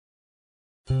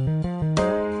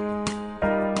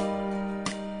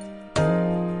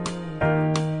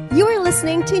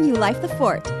listening to New Life the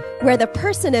Fort, where the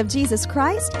person of Jesus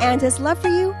Christ and His love for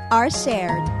you are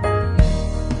shared.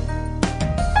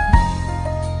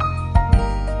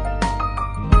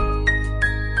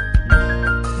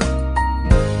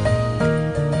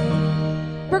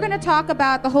 We're going to talk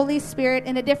about the Holy Spirit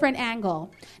in a different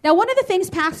angle. Now, one of the things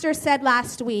Pastor said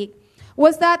last week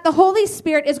was that the Holy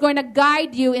Spirit is going to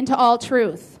guide you into all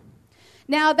truth.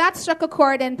 Now, that struck a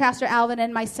chord in Pastor Alvin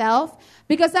and myself,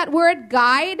 because that word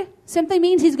guide simply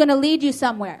means He's going to lead you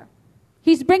somewhere.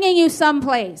 He's bringing you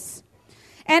someplace.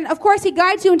 And, of course, He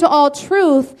guides you into all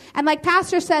truth. And like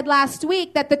Pastor said last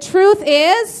week, that the truth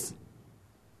is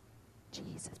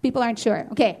Jesus. People aren't sure.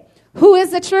 Okay. Who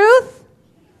is the truth?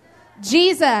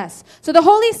 Jesus. So the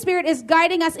Holy Spirit is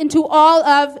guiding us into all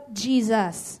of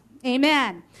Jesus.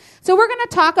 Amen. So we're going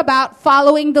to talk about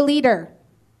following the leader.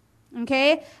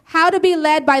 Okay? How to be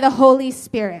led by the Holy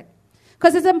Spirit.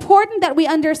 Because it's important that we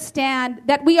understand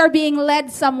that we are being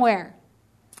led somewhere.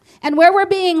 And where we're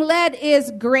being led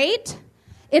is great.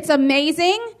 It's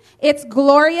amazing. It's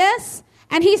glorious.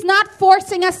 And He's not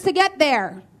forcing us to get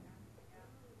there.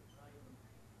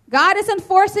 God isn't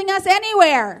forcing us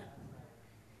anywhere.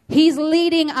 He's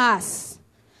leading us.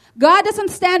 God doesn't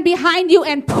stand behind you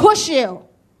and push you.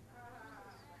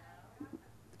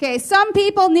 Okay, some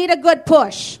people need a good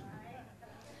push.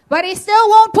 But He still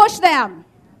won't push them.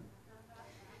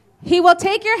 He will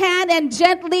take your hand and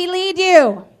gently lead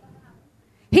you.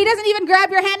 He doesn't even grab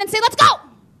your hand and say, let's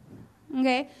go.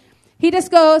 Okay? He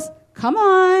just goes, come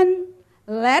on,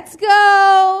 let's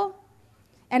go.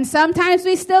 And sometimes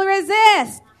we still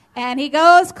resist. And He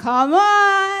goes, come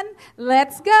on,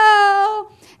 let's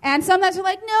go. And sometimes we're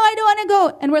like, no, I don't want to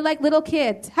go. And we're like little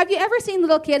kids. Have you ever seen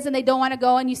little kids and they don't want to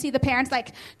go and you see the parents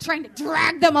like trying to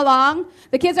drag them along?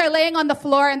 The kids are laying on the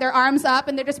floor and their arms up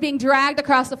and they're just being dragged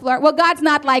across the floor. Well, God's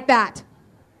not like that.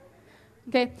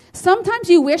 Okay?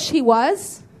 Sometimes you wish He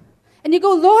was. And you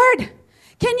go, Lord,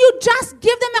 can you just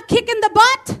give them a kick in the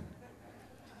butt?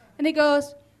 And He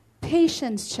goes,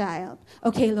 patience, child.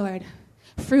 Okay, Lord.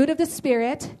 Fruit of the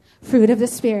Spirit, fruit of the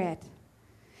Spirit.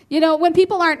 You know, when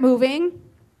people aren't moving,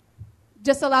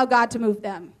 just allow God to move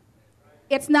them.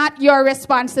 It's not your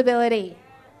responsibility.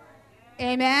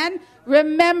 Amen?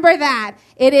 Remember that.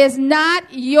 It is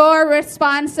not your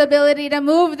responsibility to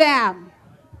move them.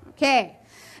 Okay.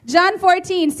 John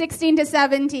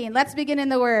 14:16-17. Let's begin in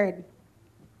the Word.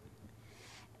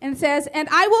 And it says, and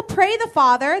I will pray the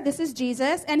Father, this is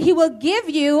Jesus, and He will give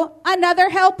you another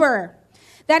helper,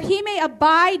 that He may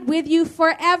abide with you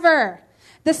forever.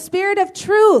 The Spirit of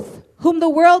truth, whom the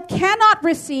world cannot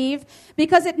receive,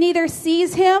 because it neither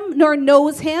sees Him nor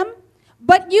knows Him,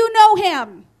 but you know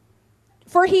Him,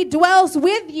 for He dwells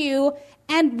with you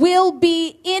and will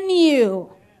be in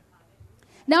you.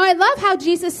 Now I love how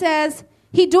Jesus says,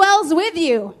 He dwells with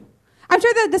you. I'm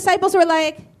sure the disciples were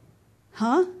like,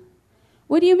 huh?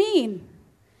 What do you mean?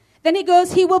 Then He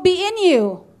goes, He will be in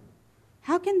you.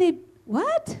 How can they,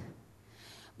 what?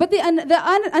 But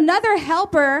another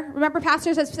helper, remember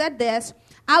pastors have said this,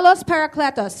 allos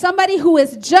parakletos, somebody who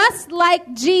is just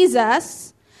like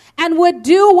Jesus and would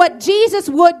do what Jesus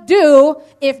would do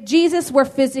if Jesus were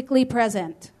physically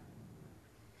present.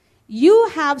 You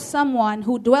have someone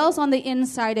who dwells on the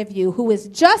inside of you who is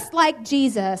just like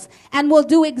Jesus and will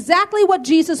do exactly what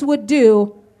Jesus would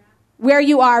do where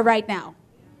you are right now.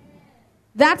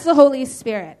 That's the Holy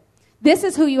Spirit. This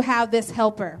is who you have, this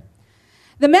helper.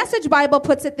 The Message Bible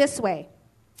puts it this way.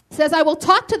 It says, I will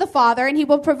talk to the Father, and He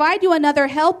will provide you another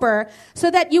helper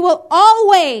so that you will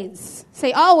always,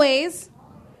 say always,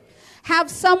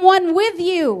 have someone with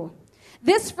you.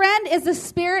 This friend is the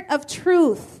Spirit of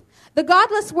truth. The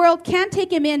godless world can't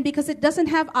take Him in because it doesn't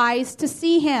have eyes to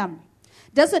see Him,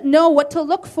 doesn't know what to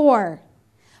look for.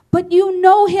 But you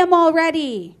know Him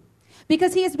already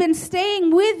because He has been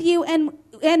staying with you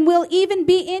and will even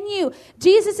be in you.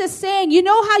 Jesus is saying, you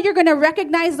know how you're going to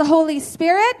recognize the Holy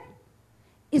Spirit?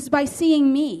 Is by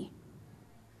seeing me.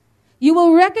 You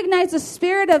will recognize the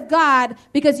Spirit of God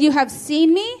because you have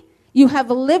seen me, you have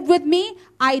lived with me,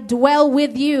 I dwell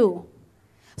with you.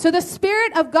 So the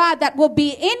Spirit of God that will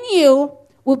be in you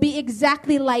will be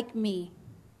exactly like me.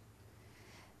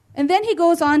 And then He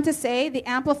goes on to say, the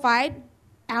Amplified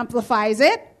amplifies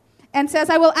it, and says,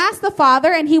 I will ask the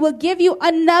Father, and He will give you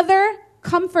another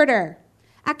Comforter,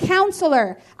 a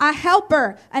counselor, a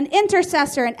helper, an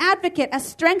intercessor, an advocate, a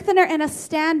strengthener, and a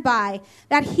standby,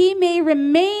 that He may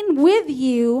remain with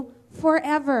you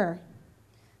forever.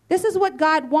 This is what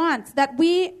God wants, that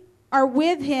we are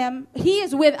with Him. He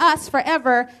is with us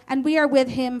forever, and we are with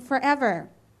Him forever.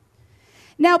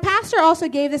 Now, Pastor also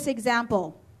gave this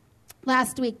example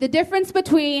last week, the difference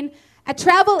between a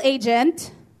travel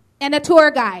agent and a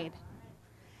tour guide.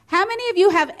 How many of you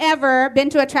have ever been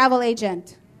to a travel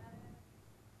agent?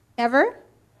 Ever?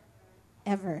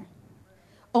 Ever.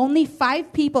 Only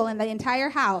 5 people in the entire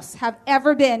house have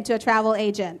ever been to a travel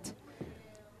agent.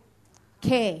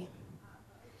 Okay.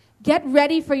 Get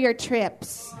ready for your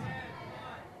trips.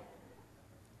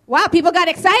 Wow, people got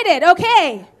excited.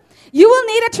 Okay. You will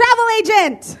need a travel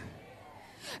agent.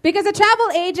 Because a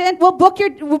travel agent will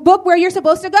book where you're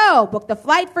supposed to go. Book the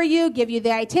flight for you, give you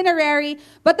the itinerary.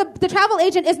 But the travel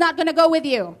agent is not going to go with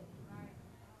you.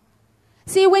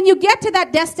 See, when you get to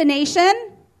that destination,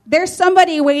 there's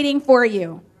somebody waiting for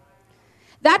you.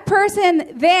 That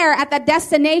person there at that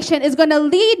destination is going to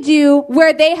lead you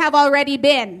where they have already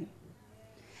been.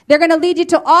 They're going to lead you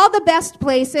to all the best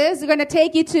places. They're going to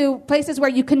take you to places where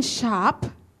you can shop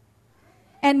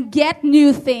and get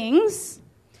new things.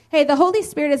 Hey, the Holy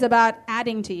Spirit is about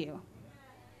adding to you.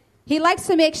 He likes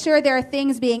to make sure there are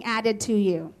things being added to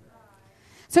you.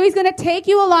 So he's going to take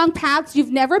you along paths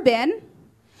you've never been.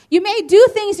 You may do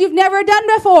things you've never done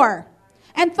before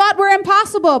and thought were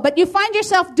impossible, but you find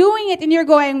yourself doing it and you're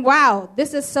going, wow,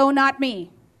 this is so not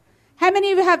me. How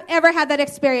many of you have ever had that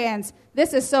experience?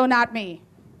 This is so not me.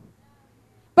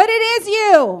 But it is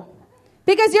you,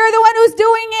 because you're the one who's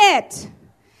doing it,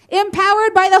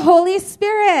 empowered by the Holy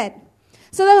Spirit.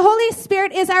 So the Holy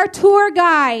Spirit is our tour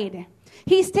guide.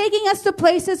 He's taking us to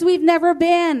places we've never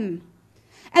been.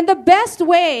 And the best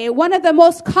way, one of the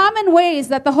most common ways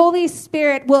that the Holy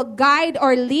Spirit will guide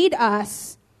or lead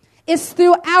us is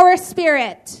through our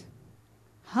spirit.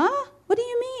 Huh? What do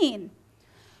you mean?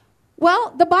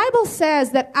 Well, the Bible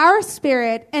says that our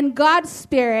spirit and God's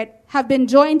spirit have been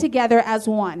joined together as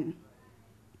one.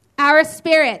 Our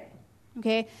spirit,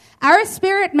 okay? Our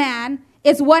spirit man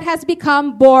is what has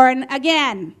become born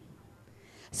again.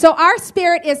 So our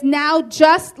spirit is now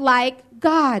just like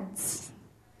God's.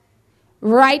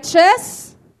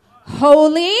 Righteous,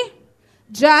 holy,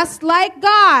 just like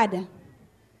God.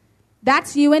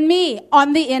 That's you and me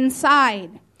on the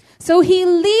inside. So he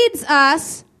leads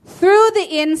us through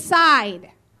the inside,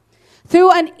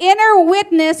 through an inner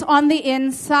witness on the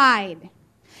inside.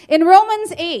 In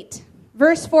Romans 8,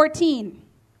 verse 14,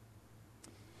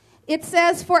 it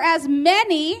says, "For as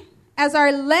many as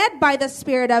are led by the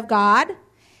Spirit of God,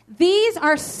 these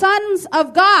are sons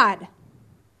of God."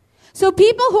 So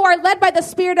people who are led by the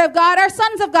Spirit of God are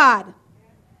sons of God.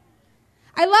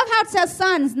 I love how it says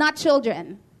sons, not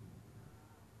children.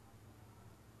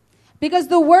 Because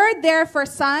the word there for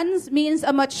sons means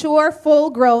a mature,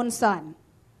 full-grown son.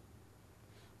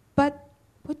 But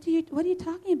what are you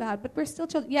talking about? But we're still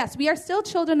children. Yes, we are still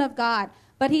children of God.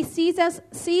 But he sees us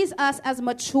as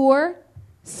mature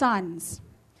sons.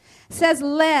 It says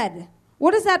led.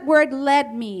 What does that word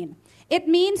led mean? It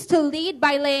means to lead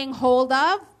by laying hold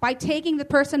of, by taking the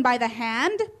person by the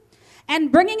hand,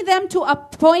 and bringing them to a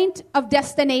point of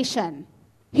destination.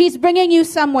 He's bringing you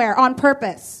somewhere on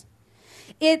purpose.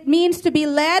 It means to be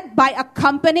led by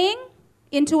accompanying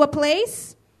into a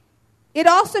place. It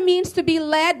also means to be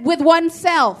led with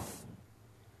oneself,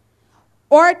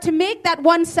 or to make that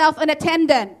oneself an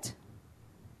attendant.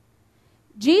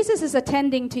 Jesus is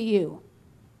attending to you.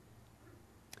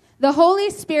 The Holy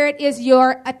Spirit is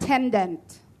your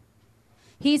attendant.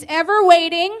 He's ever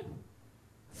waiting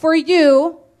for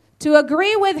you to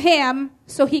agree with him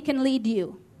so he can lead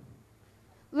you.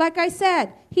 Like I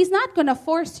said, he's not going to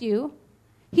force you.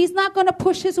 He's not going to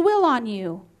push his will on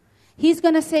you. He's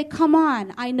going to say, come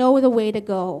on, I know the way to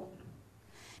go.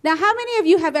 Now, how many of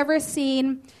you have ever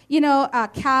seen,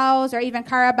 cows or even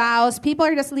carabaos? People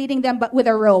are just leading them but with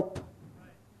a rope.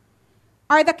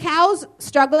 Are the cows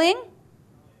struggling?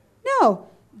 No,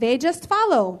 they just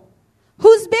follow.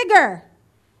 Who's bigger,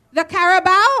 the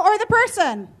carabao or the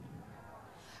person?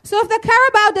 So if the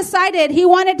carabao decided he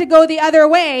wanted to go the other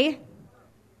way,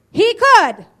 he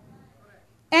could.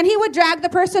 And he would drag the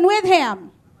person with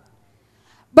him.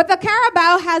 But the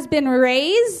carabao has been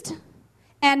raised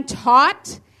and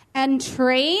taught and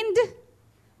trained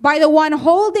by the one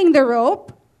holding the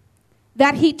rope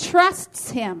that he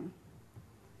trusts him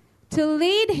to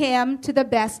lead him to the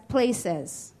best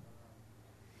places.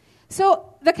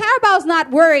 So the carabao is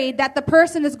not worried that the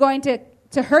person is going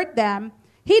to hurt them.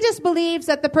 He just believes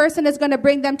that the person is going to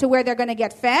bring them to where they're going to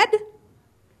get fed,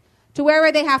 to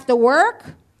wherever they have to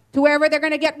work, to wherever they're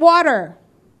going to get water.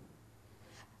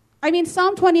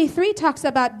 Psalm 23 talks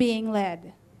about being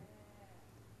led.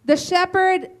 The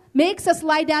shepherd makes us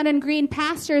lie down in green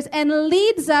pastures and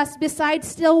leads us beside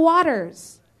still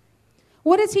waters.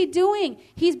 What is he doing?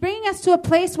 He's bringing us to a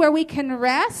place where we can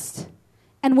rest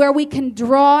and where we can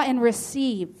draw and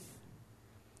receive.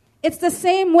 It's the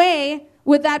same way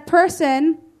with that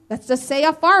person let's just say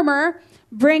a farmer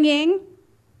bringing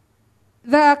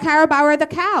the carabao or the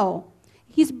cow.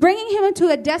 He's bringing him into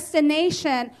a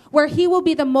destination where he will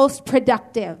be the most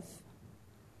productive.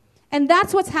 And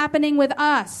that's what's happening with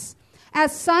us.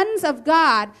 As sons of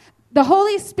God, the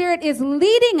Holy Spirit is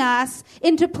leading us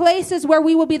into places where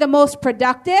we will be the most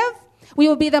productive, we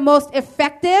will be the most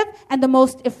effective, and the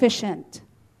most efficient.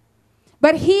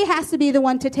 But he has to be the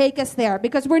one to take us there,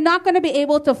 because we're not going to be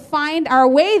able to find our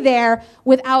way there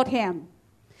without him.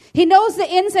 He knows the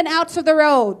ins and outs of the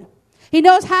road. He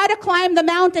knows how to climb the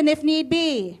mountain if need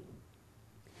be.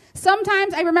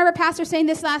 Sometimes, I remember Pastor saying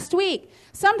this last week,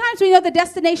 sometimes we know the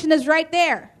destination is right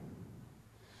there.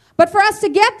 But for us to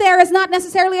get there is not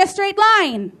necessarily a straight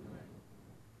line.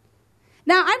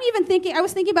 Now, I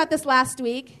was thinking about this last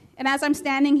week, and as I'm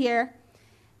standing here,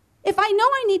 if I know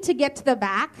I need to get to the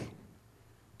back,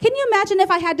 can you imagine if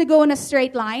I had to go in a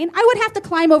straight line? I would have to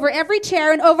climb over every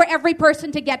chair and over every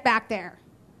person to get back there.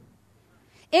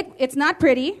 It's not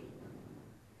pretty.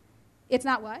 It's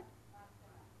not what?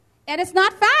 And it's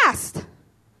not fast.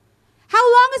 How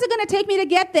long is it going to take me to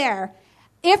get there?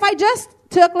 If I just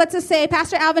took, let's just say,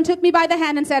 Pastor Alvin took me by the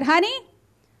hand and said, honey,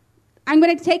 I'm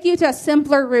going to take you to a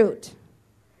simpler route.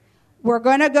 We're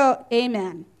going to go,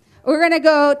 amen. We're going to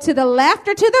go to the left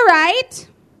or to the right,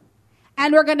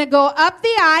 and we're going to go up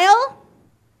the aisle,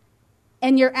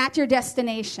 and you're at your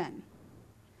destination.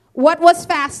 What was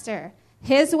faster,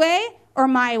 his way or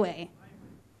my way?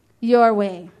 Your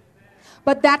way.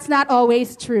 But that's not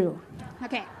always true.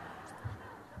 Okay.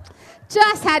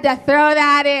 Just had to throw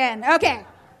that in. Okay.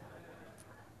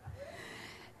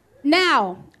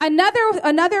 Now,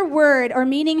 another word or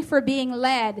meaning for being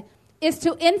led is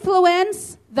to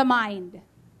influence the mind.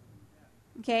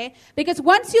 Okay? Because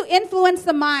once you influence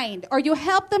the mind or you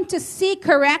help them to see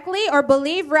correctly or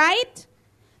believe right,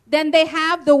 then they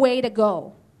have the way to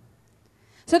go.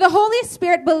 So the Holy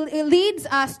Spirit leads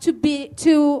us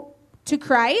to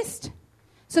Christ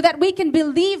so that we can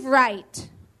believe right.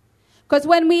 Because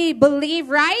when we believe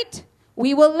right,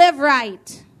 we will live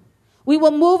right. We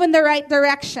will move in the right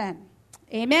direction.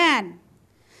 Amen.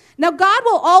 Now, God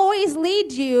will always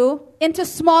lead you into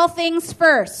small things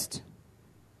first.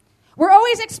 We're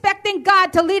always expecting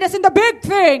God to lead us in the big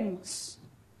things.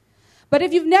 But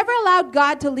if you've never allowed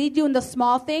God to lead you in the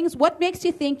small things, what makes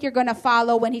you think you're going to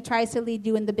follow when he tries to lead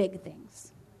you in the big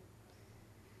things?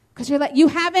 Because you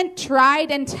haven't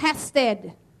tried and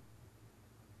tested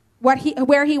where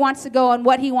he wants to go and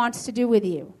what he wants to do with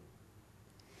you.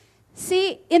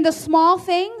 See, in the small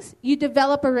things, you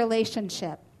develop a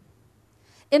relationship.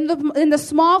 In the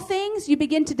small things, you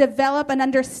begin to develop an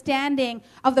understanding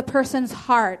of the person's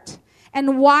heart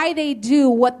and why they do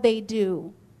what they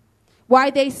do,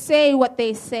 why they say what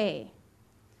they say.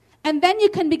 And then you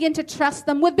can begin to trust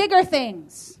them with bigger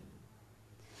things.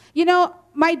 You know,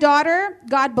 my daughter,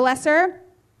 God bless her,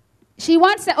 she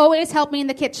wants to always help me in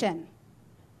the kitchen.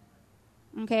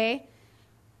 Okay?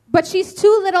 But she's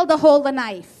too little to hold a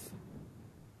knife.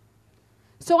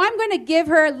 So I'm going to give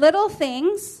her little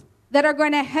things that are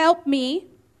going to help me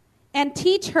and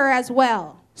teach her as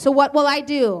well. So what will I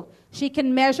do? She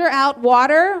can measure out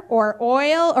water or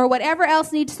oil or whatever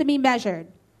else needs to be measured.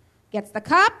 Gets the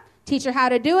cup, teach her how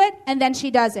to do it, and then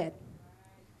she does it.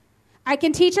 I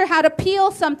can teach her how to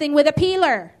peel something with a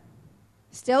peeler.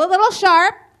 Still a little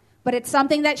sharp, but it's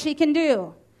something that she can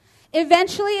do.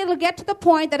 Eventually, it'll get to the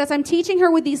point that as I'm teaching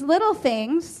her with these little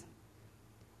things,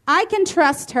 I can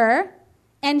trust her,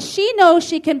 and she knows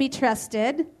she can be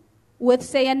trusted with,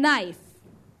 say, a knife.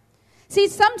 See,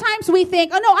 sometimes we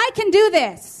think, oh, no, I can do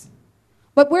this,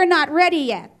 but we're not ready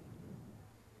yet.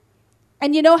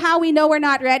 And you know how we know we're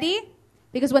not ready?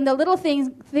 Because when the little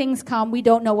things come, we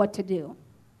don't know what to do.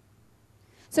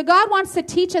 So God wants to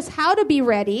teach us how to be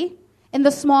ready in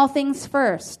the small things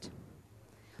first.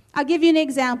 I'll give you an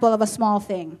example of a small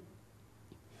thing.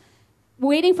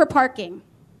 Waiting for parking.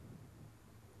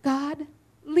 God,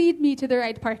 lead me to the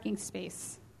right parking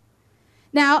space.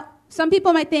 Now, some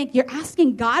people might think, you're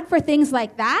asking God for things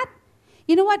like that?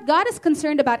 You know what? God is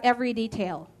concerned about every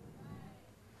detail.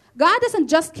 God doesn't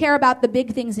just care about the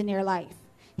big things in your life.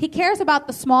 He cares about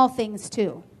the small things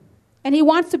too. And he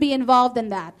wants to be involved in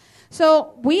that.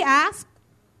 So we ask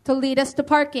to lead us to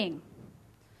parking.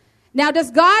 Now,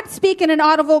 does God speak in an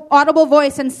audible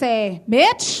voice and say,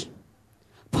 Mitch,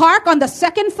 park on the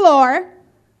second floor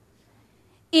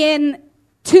in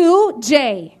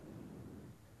 2J?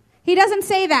 He doesn't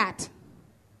say that.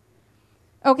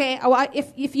 Okay,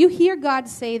 if you hear God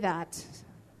say that,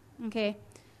 okay,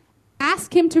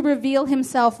 ask him to reveal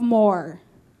himself more.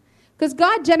 Because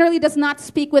God generally does not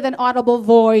speak with an audible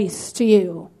voice to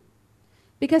you.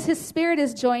 Because his spirit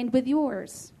is joined with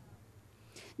yours.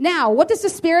 Now, what does the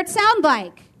Spirit sound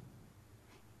like?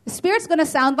 The Spirit's going to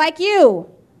sound like you.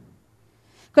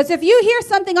 Because if you hear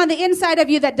something on the inside of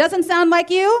you that doesn't sound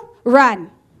like you, run.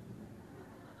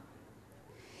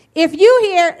 If you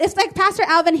hear, it's like Pastor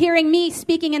Alvin hearing me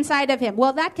speaking inside of him.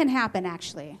 Well, that can happen,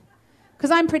 actually, because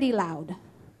I'm pretty loud.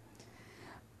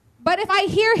 But if I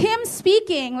hear him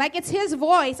speaking, like it's his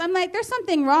voice, I'm like, there's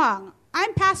something wrong.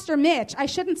 I'm Pastor Mitch. I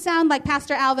shouldn't sound like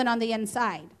Pastor Alvin on the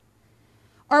inside.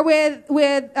 Or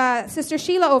with Sister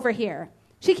Sheila over here.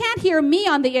 She can't hear me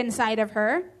on the inside of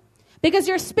her because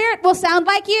your spirit will sound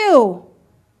like you.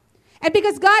 And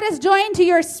because God is joined to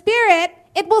your spirit,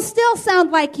 it will still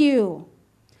sound like you.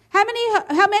 How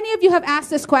many of you have asked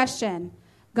this question?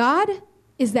 God,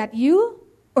 is that you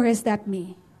or is that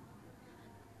me?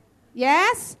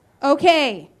 Yes?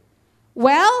 Okay.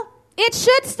 Well, it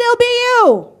should still be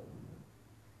you.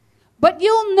 But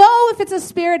you'll know if it's a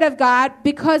Spirit of God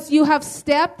because you have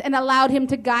stepped and allowed Him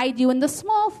to guide you in the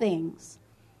small things.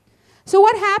 So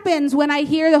what happens when I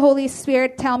hear the Holy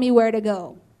Spirit tell me where to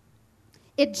go?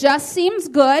 It just seems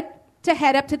good to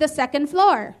head up to the second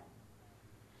floor.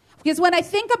 Because when I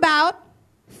think about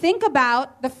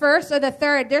the first or the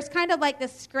third, there's kind of like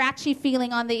this scratchy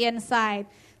feeling on the inside.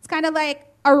 It's kind of like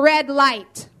a red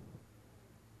light.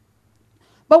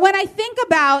 But when I think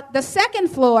about the second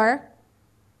floor,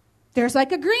 there's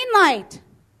like a green light.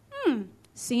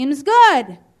 Seems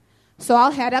good. So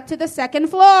I'll head up to the second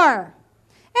floor.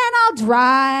 And I'll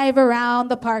drive around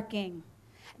the parking.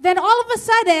 Then all of a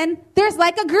sudden, there's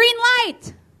like a green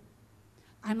light.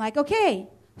 I'm like, okay.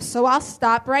 So I'll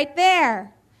stop right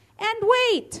there and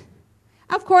wait.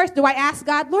 Of course, do I ask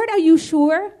God, Lord, are you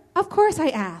sure? Of course I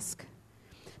ask.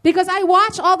 Because I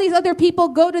watch all these other people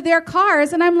go to their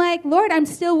cars, and I'm like, Lord, I'm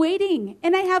still waiting,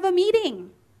 and I have a meeting.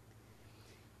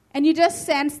 And you just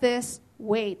sense this,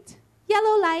 wait.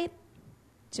 Yellow light.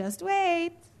 Just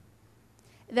wait.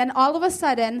 Then all of a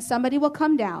sudden, somebody will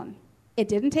come down. It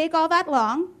didn't take all that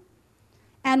long.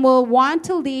 And will want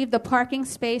to leave the parking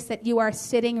space that you are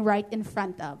sitting right in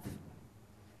front of.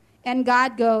 And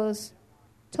God goes,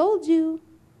 told you.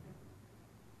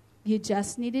 You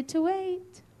just needed to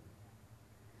wait.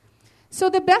 So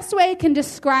the best way I can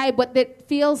describe what it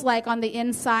feels like on the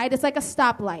inside is like a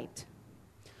stoplight.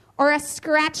 Or a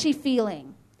scratchy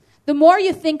feeling. The more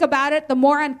you think about it, the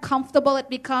more uncomfortable it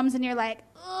becomes. And you're like,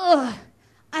 ugh,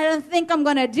 I don't think I'm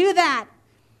going to do that.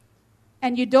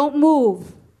 And you don't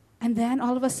move. And then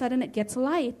all of a sudden it gets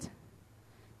light.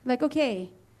 Like,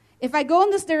 okay, if I go in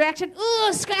this direction,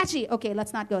 scratchy. Okay,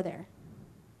 let's not go there.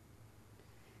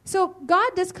 So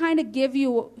God does kind of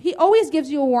He always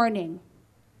gives you a warning.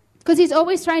 Because He's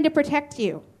always trying to protect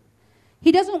you.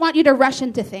 He doesn't want you to rush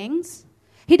into things.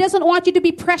 He doesn't want you to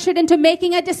be pressured into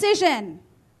making a decision.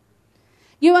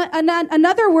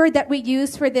 Another word that we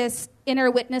use for this inner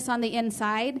witness on the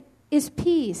inside is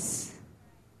peace.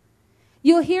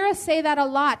 You'll hear us say that a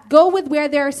lot. Go with where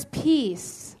there's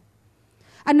peace.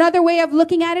 Another way of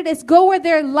looking at it is go where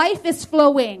their life is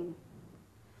flowing.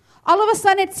 All of a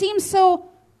sudden it seems so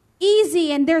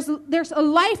easy and there's a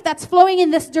life that's flowing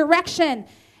in this direction.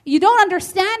 You don't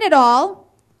understand it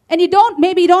all and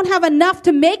maybe you don't have enough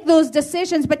to make those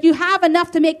decisions, but you have enough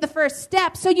to make the first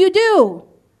step, so you do.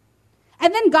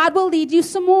 And then God will lead you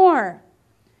some more.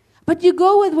 But you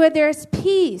go with where there's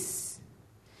peace.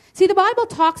 See, the Bible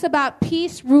talks about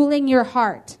peace ruling your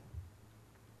heart.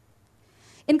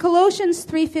 In Colossians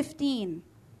 3:15,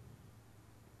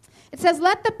 it says,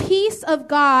 let the peace of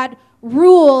God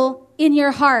rule in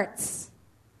your hearts,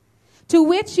 to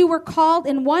which you were called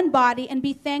in one body, and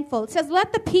be thankful. It says,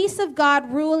 let the peace of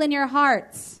God rule in your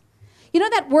hearts. You know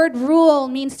that word rule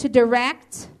means to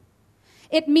direct?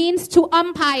 It means to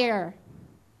umpire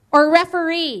or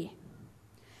referee.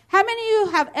 How many of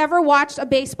you have ever watched a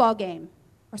baseball game?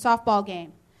 Or softball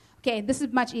game? Okay, this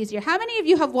is much easier. How many of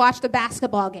you have watched a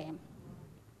basketball game?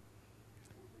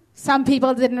 Some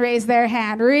people didn't raise their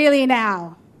hand. Really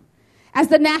now? As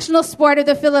the national sport of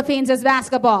the Philippines is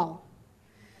basketball.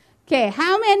 Okay,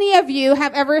 how many of you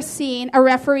have ever seen a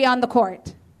referee on the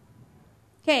court?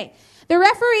 Okay, the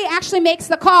referee actually makes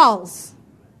the calls.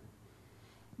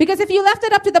 Because if you left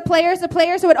it up to the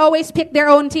players would always pick their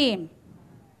own team.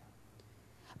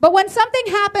 But when something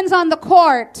happens on the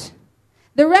court,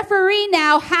 the referee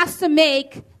now has to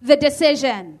make the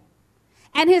decision.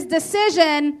 And his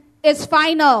decision is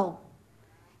final.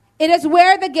 It is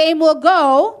where the game will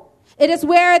go. It is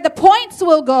where the points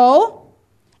will go.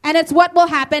 And it's what will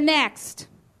happen next.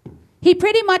 He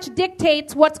pretty much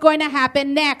dictates what's going to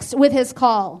happen next with his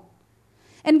call.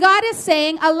 And God is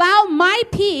saying, allow my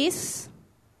peace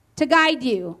to guide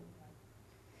you.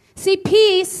 See,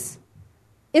 peace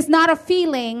is not a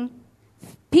feeling.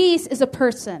 Peace is a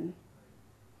person.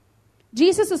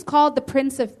 Jesus is called the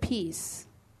Prince of Peace.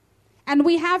 And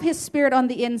we have his Spirit on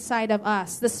the inside of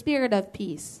us, the Spirit of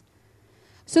peace.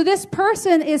 So this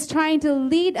person is trying to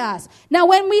lead us. Now,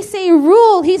 when we say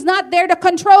rule, he's not there to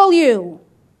control you.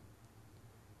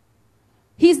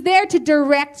 He's there to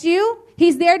direct you.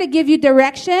 He's there to give you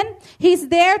direction. He's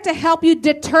there to help you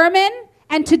determine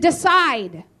and to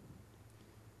decide.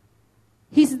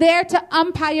 He's there to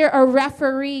umpire or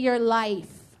referee your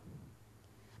life.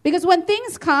 Because when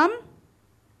things come,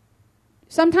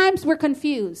 sometimes we're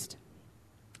confused.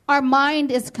 Our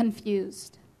mind is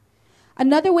confused.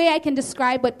 Another way I can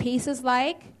describe what peace is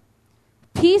like,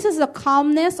 peace is a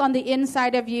calmness on the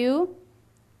inside of you,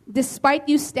 despite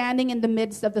you standing in the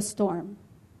midst of the storm.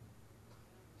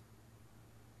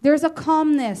 There's a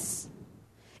calmness.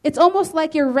 It's almost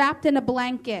like you're wrapped in a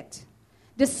blanket.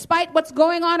 Despite what's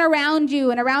going on around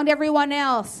you and around everyone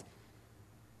else,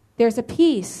 there's a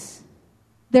peace.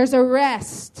 There's a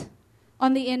rest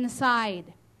on the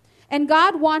inside. And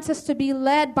God wants us to be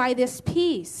led by this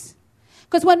peace.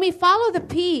 Because when we follow the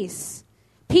peace,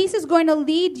 peace is going to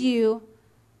lead you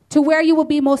to where you will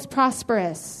be most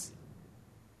prosperous.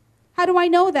 How do I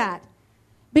know that?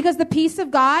 Because the peace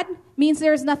of God means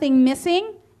there's nothing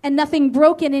missing and nothing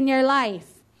broken in your life.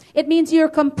 It means you're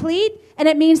complete, and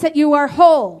it means that you are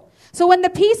whole. So when the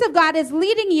peace of God is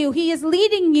leading you, he is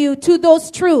leading you to those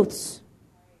truths.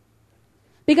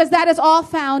 Because that is all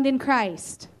found in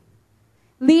Christ,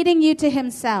 leading you to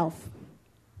himself.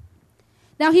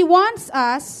 Now, he wants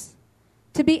us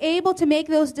to be able to make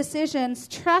those decisions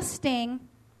trusting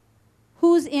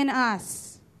who's in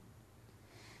us.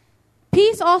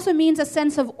 Peace also means a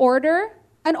sense of order.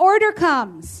 An order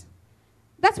comes.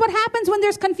 That's what happens when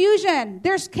there's confusion.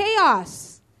 There's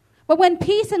chaos. But when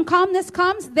peace and calmness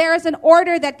comes, there is an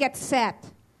order that gets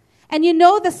set. And you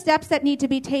know the steps that need to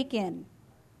be taken.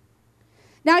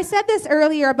 Now, I said this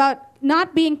earlier about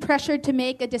not being pressured to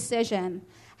make a decision.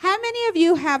 How many of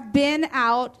you have been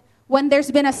out when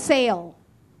there's been a sale?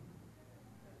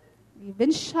 You've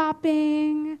been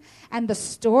shopping, and the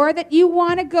store that you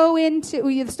want to go into,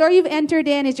 the store you've entered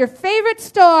in is your favorite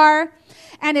store,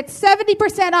 and it's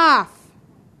 70% off.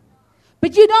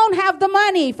 But you don't have the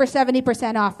money for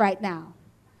 70% off right now.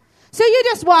 So you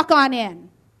just walk on in.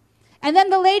 And then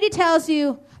the lady tells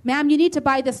you, ma'am, you need to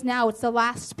buy this now. It's the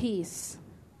last piece.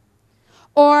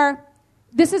 Or,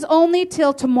 this is only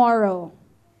till tomorrow.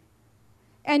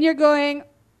 And you're going,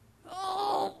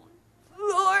 oh,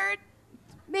 Lord,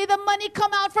 may the money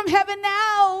come out from heaven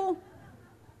now.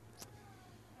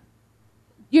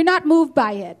 You're not moved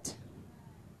by it.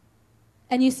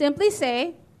 And you simply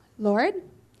say, Lord,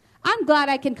 I'm glad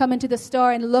I can come into the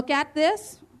store and look at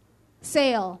this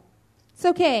sale. It's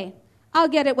okay. I'll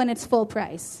get it when it's full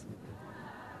price.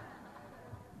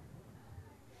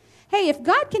 Hey, if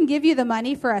God can give you the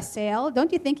money for a sale,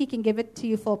 don't you think he can give it to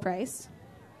you full price?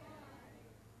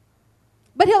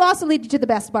 But he'll also lead you to the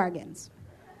best bargains.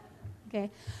 Okay?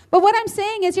 But what I'm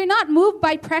saying is you're not moved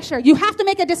by pressure. You have to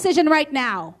make a decision right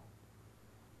now.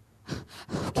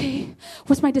 Okay,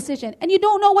 what's my decision? And you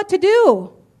don't know what to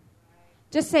do.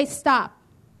 Just say, stop.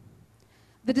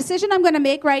 The decision I'm going to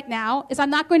make right now is I'm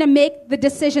not going to make the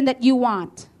decision that you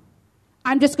want.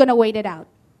 I'm just going to wait it out.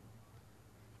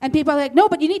 And people are like, no,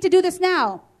 but you need to do this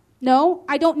now. No,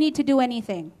 I don't need to do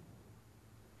anything.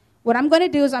 What I'm going to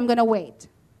do is I'm going to wait.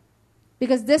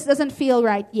 Because this doesn't feel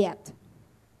right yet.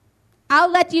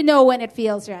 I'll let you know when it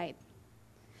feels right.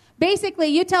 Basically,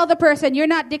 you tell the person, you're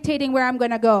not dictating where I'm going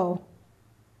to go.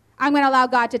 I'm going to allow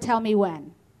God to tell me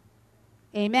when.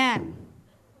 Amen.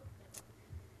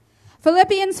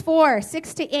 Philippians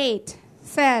 4:6-8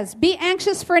 says, be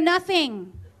anxious for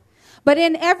nothing, but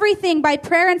in everything by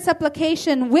prayer and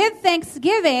supplication with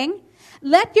thanksgiving,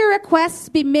 let your requests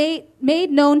be made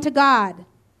known to God.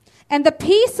 And the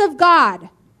peace of God,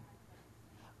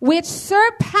 which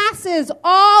surpasses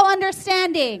all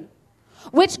understanding,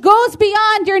 which goes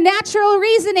beyond your natural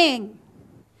reasoning,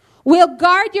 will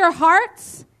guard your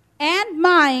hearts and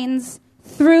minds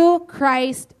through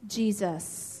Christ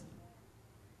Jesus.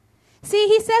 See,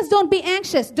 he says don't be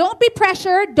anxious. Don't be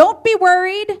pressured. Don't be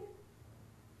worried.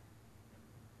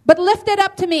 But lift it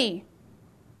up to me.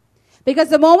 Because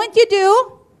the moment you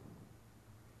do,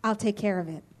 I'll take care of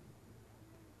it.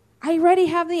 I already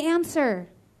have the answer.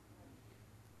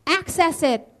 Access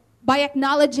it by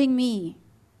acknowledging me.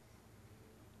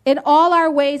 In all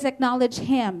our ways, acknowledge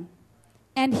him.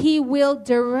 And he will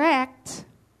direct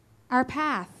our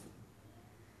path.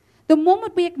 The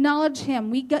moment we acknowledge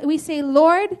him, we say,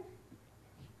 Lord,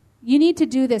 you need to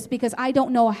do this because I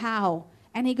don't know how.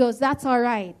 And he goes, that's all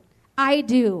right. I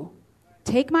do.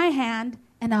 Take my hand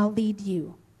and I'll lead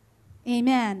you.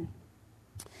 Amen.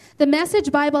 The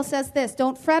Message Bible says this,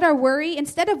 don't fret or worry.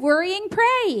 Instead of worrying,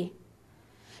 pray.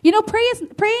 You know,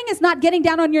 praying is not getting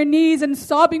down on your knees and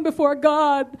sobbing before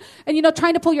God and,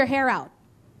 trying to pull your hair out.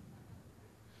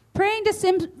 Praying just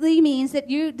simply means that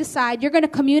you decide you're going to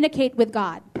communicate with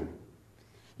God.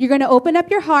 You're going to open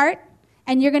up your heart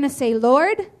and you're going to say,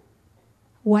 Lord,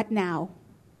 what now?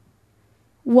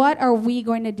 What are we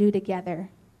going to do together?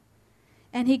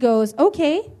 And he goes,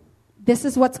 okay, this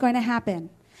is what's going to happen.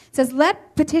 It says,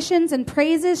 let petitions and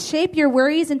praises shape your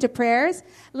worries into prayers,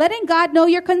 letting God know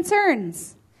your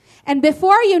concerns. And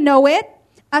before you know it,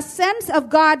 a sense of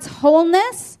God's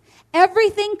wholeness,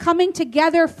 everything coming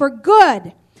together for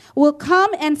good, will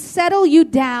come and settle you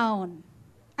down.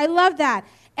 I love that.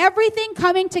 Everything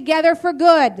coming together for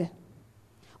good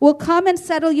will come and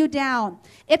settle you down.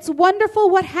 It's wonderful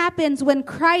what happens when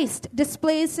Christ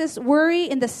displaces worry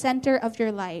in the center of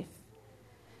your life.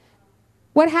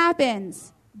 What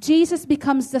happens? Jesus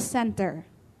becomes the center.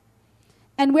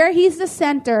 And where he's the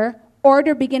center,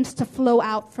 order begins to flow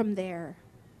out from there.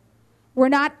 We're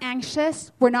not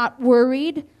anxious. We're not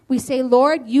worried. We say,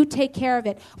 Lord, you take care of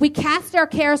it. We cast our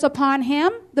cares upon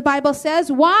him, the Bible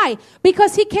says. Why?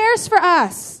 Because he cares for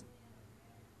us.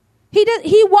 He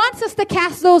wants us to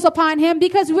cast those upon him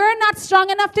because we're not strong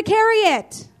enough to carry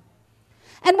it.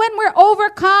 And when we're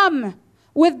overcome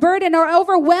with burden or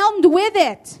overwhelmed with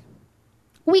it,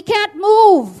 we can't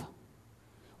move.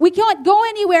 We can't go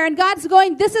anywhere. And God's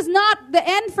going, this is not the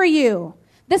end for you.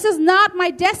 This is not my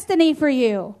destiny for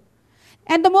you.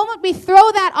 And the moment we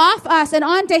throw that off us and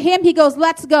onto him, he goes,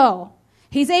 let's go.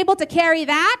 He's able to carry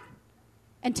that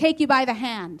and take you by the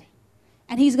hand.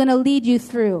 And he's going to lead you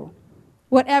through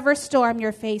whatever storm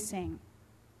you're facing.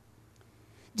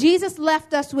 Jesus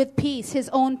left us with peace, his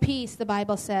own peace, the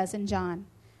Bible says in John.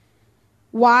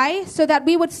 Why? So that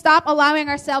we would stop allowing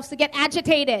ourselves to get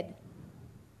agitated.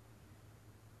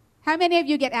 How many of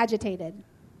you get agitated?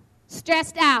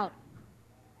 Stressed out?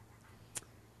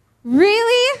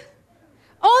 Really?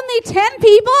 Only 10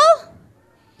 people?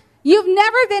 You've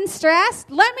never been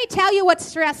stressed? Let me tell you what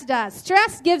stress does.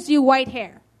 Stress gives you white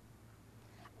hair.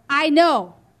 I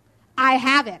know. I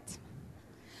have it.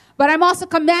 But I'm also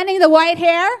commanding the white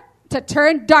hair to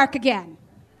turn dark again.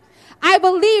 I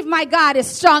believe my God is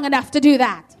strong enough to do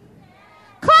that.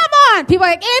 Come on. People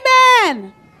are like,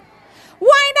 amen.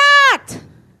 Why not?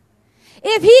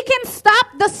 If he can stop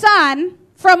the sun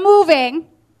from moving,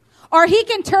 or he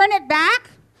can turn it back,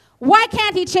 why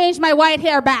can't he change my white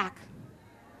hair back?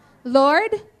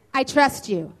 Lord, I trust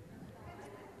you.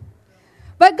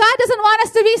 But God doesn't want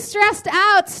us to be stressed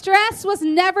out. Stress was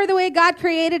never the way God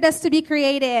created us to be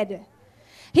created.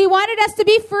 He wanted us to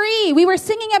be free. We were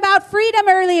singing about freedom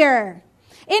earlier.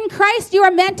 In Christ, you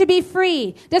are meant to be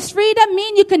free. Does freedom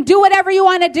mean you can do whatever you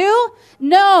want to do?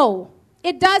 No,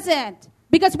 it doesn't.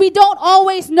 Because we don't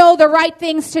always know the right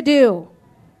things to do.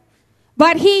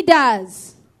 But he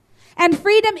does. And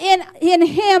freedom in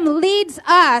him leads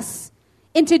us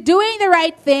into doing the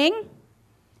right thing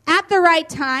at the right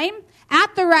time,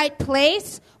 at the right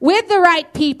place, with the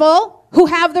right people who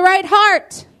have the right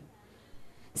heart.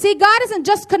 See, God isn't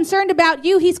just concerned about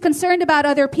you, he's concerned about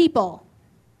other people.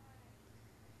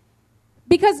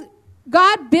 Because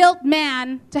God built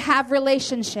man to have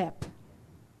relationship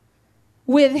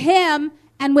with him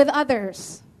and with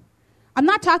others. I'm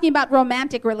not talking about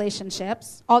romantic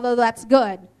relationships, although that's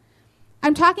good.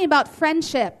 I'm talking about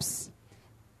friendships,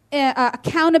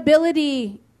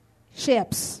 accountability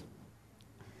ships.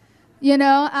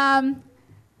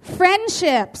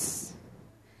 Friendships.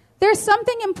 There's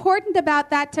something important about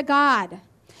that to God.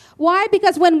 Why?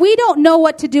 Because when we don't know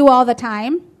what to do all the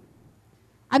time,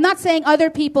 I'm not saying other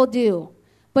people do,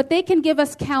 but they can give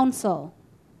us counsel.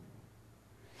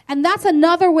 And that's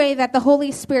another way that the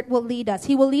Holy Spirit will lead us.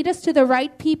 He will lead us to the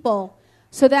right people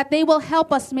so that they will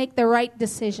help us make the right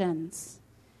decisions.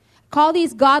 Call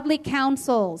these godly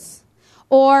counsels,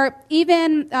 or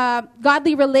even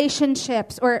godly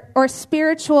relationships, or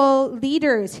spiritual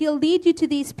leaders. He'll lead you to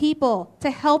these people to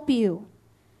help you.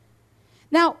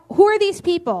 Now, who are these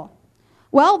people?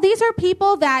 Well, these are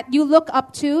people that you look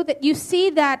up to, that you see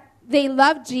that they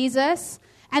love Jesus,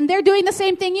 and they're doing the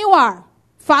same thing you are,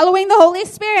 following the Holy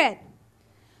Spirit.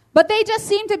 But they just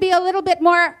seem to be a little bit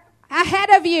more ahead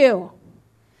of you.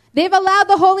 They've allowed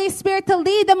the Holy Spirit to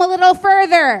lead them a little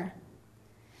further.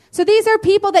 So these are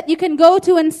people that you can go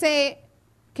to and say,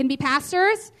 can be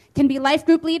pastors, can be life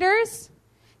group leaders,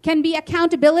 can be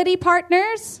accountability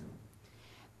partners,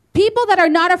 people that are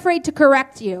not afraid to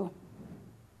correct you,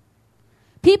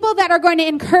 people that are going to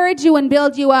encourage you and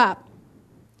build you up,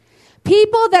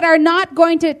 People that are not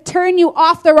going to turn you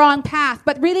off the wrong path,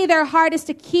 but really their heart is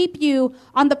to keep you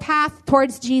on the path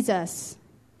towards Jesus.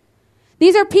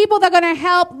 These are people that are going to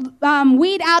help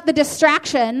weed out the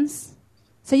distractions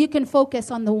so you can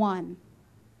focus on the one.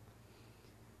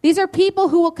 These are people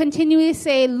who will continually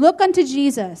say, look unto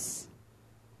Jesus.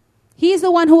 He's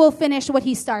the one who will finish what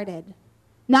he started,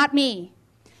 not me.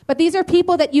 But these are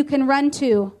people that you can run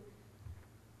to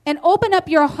and open up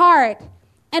your heart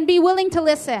and be willing to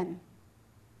listen.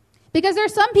 Because there are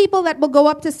some people that will go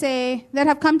up to say, that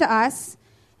have come to us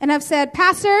and have said,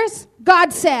 pastors,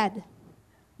 God said,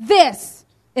 this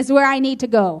is where I need to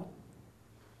go.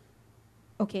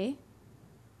 Okay.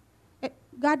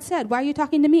 God said, why are you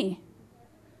talking to me?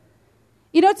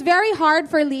 You know, it's very hard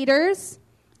for leaders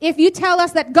if you tell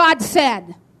us that God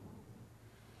said.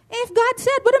 If God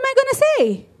said, what am I going to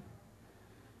say?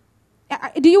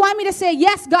 Do you want me to say,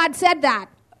 yes, God said that?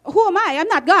 Who am I? I'm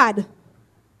not God.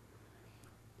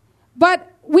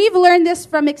 But we've learned this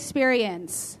from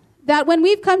experience, that when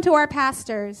we've come to our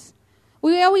pastors,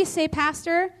 we always say,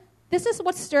 Pastor, this is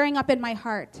what's stirring up in my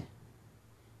heart.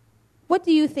 What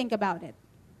do you think about it?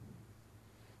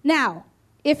 Now,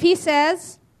 if he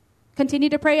says, continue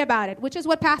to pray about it, which is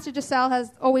what Pastor Giselle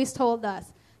has always told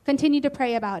us. Continue to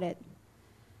pray about it.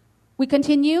 We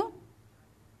continue.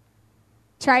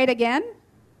 Try it again.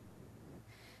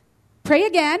 Pray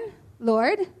again,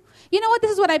 Lord. You know what?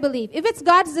 This is what I believe. If it's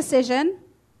God's decision,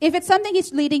 if it's something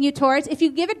he's leading you towards, if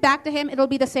you give it back to him, it'll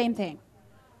be the same thing.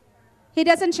 He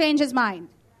doesn't change his mind.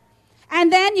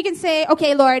 And then you can say,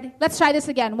 okay, Lord, let's try this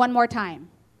again one more time.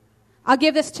 I'll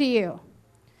give this to you.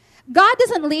 God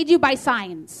doesn't lead you by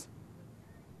signs.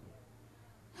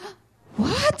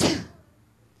 What?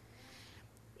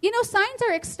 You know, signs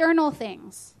are external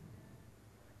things.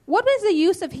 What is the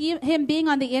use of him being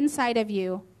on the inside of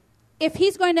you if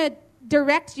he's going to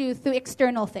direct you through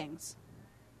external things?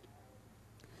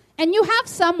 And you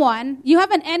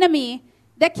have an enemy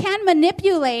that can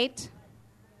manipulate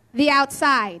the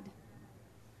outside.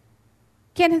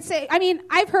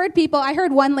 I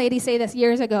heard one lady say this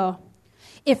years ago.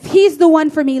 If he's the one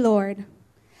for me, Lord,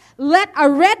 let a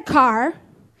red car,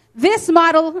 this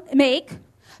model make,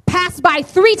 pass by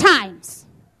 3 times,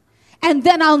 and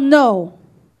then I'll know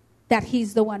that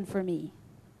he's the one for me.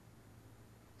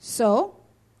 So,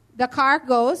 the car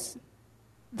goes,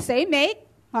 same make,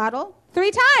 model,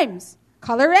 3 times,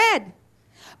 color red.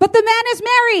 But the man is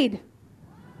married.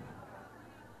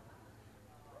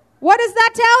 What does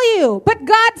that tell you? But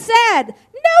God said,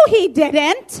 no, he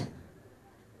didn't.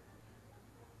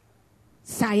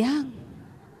 Sayang.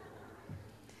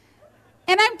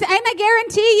 And I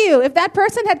guarantee you, if that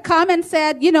person had come and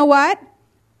said, you know what,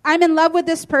 I'm in love with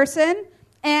this person,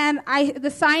 and the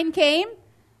sign came,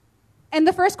 and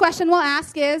the first question we'll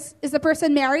ask is the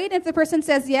person married? If the person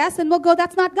says yes, then we'll go,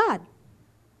 that's not God.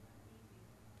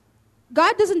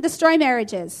 God doesn't destroy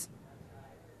marriages.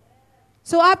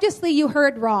 So obviously you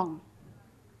heard wrong.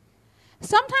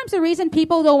 Sometimes the reason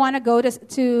people don't want to go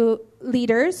to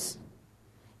leaders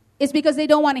is because they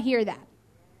don't want to hear that.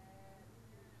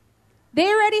 They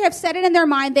already have set it in their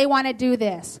mind they want to do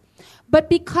this. But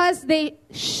because they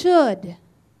should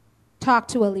talk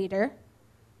to a leader,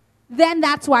 then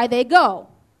that's why they go.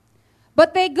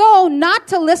 But they go not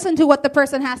to listen to what the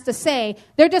person has to say.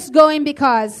 They're just going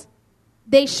because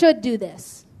they should do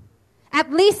this.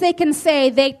 At least they can say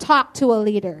they talked to a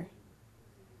leader.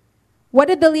 What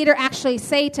did the leader actually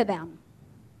say to them?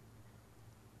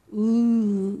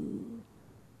 Ooh,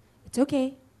 it's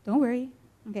okay. Don't worry.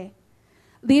 Okay.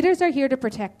 Leaders are here to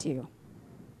protect you.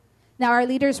 Now, are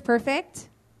leaders perfect?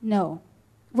 No,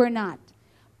 we're not.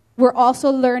 We're also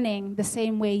learning the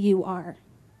same way you are.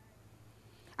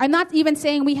 I'm not even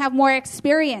saying we have more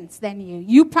experience than you.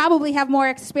 You probably have more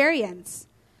experience.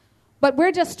 But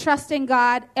we're just trusting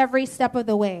God every step of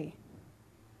the way.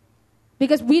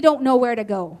 Because we don't know where to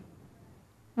go.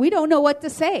 We don't know what to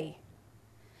say.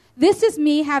 This is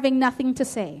me having nothing to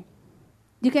say.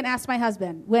 You can ask my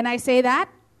husband. When I say that,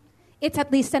 it's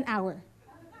at least an hour.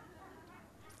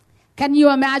 Can you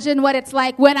imagine what it's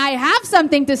like when I have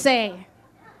something to say?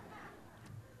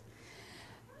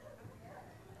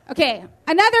 Okay,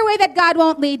 another way that God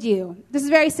won't lead you. This is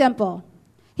very simple.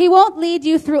 He won't lead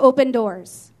you through open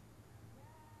doors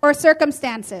or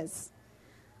circumstances.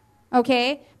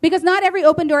 Okay? Because not every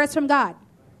open door is from God.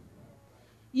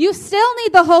 You still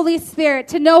need the Holy Spirit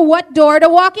to know what door to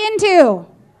walk into.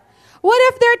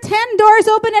 What if there are 10 doors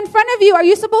open in front of you? Are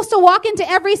you supposed to walk into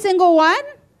every single one?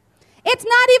 It's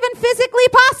not even physically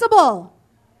possible.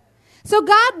 So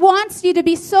God wants you to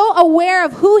be so aware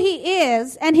of who he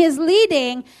is and his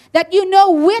leading that you know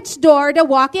which door to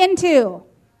walk into.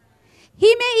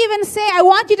 He may even say, I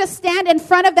want you to stand in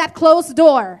front of that closed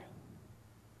door.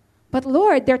 But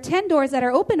Lord, there are 10 doors that are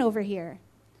open over here.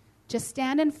 Just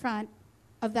stand in front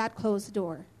of that closed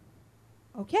door.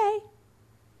 Okay.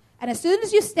 And as soon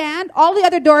as you stand, all the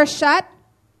other doors shut,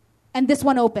 and this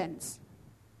one opens.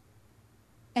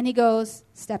 And he goes,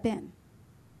 step in.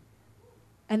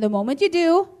 And the moment you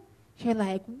do, you're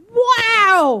like,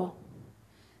 wow,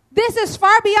 this is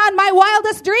far beyond my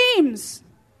wildest dreams.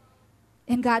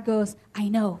 And God goes, I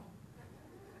know.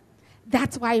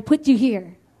 That's why I put you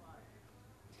here.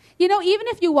 You know, even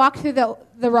if you walk through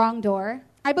the wrong door,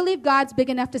 I believe God's big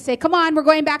enough to say, come on, we're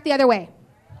going back the other way.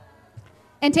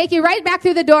 And take you right back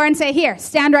through the door and say, here,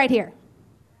 stand right here.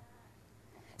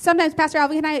 Sometimes, Pastor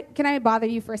Alvin, can I bother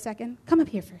you for a second? Come up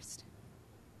here first.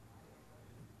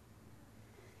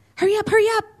 Hurry up.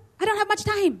 I don't have much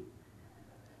time.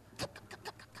 Come.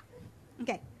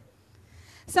 Okay.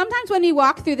 Sometimes when we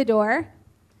walk through the door,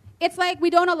 it's like we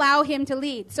don't allow him to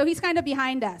lead. So he's kind of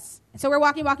behind us. So we're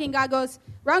walking, God goes,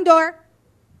 wrong door.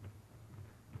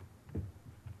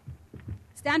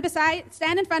 Stand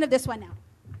in front of this one now.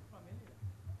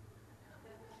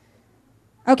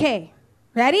 Okay,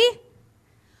 ready?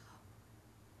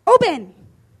 Open.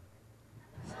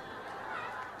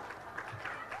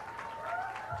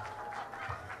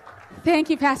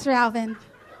 Thank you, Pastor Alvin.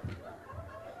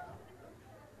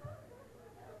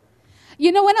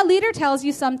 You know, when a leader tells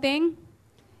you something,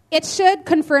 it should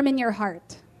confirm in your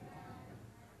heart.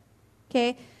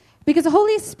 Okay? Because the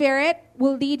Holy Spirit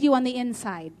will lead you on the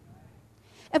inside.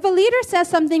 If a leader says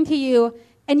something to you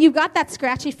and you've got that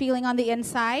scratchy feeling on the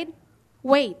inside,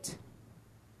 wait.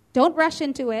 Don't rush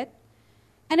into it.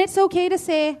 And it's okay to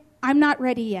say, I'm not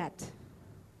ready yet.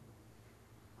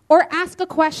 Or ask a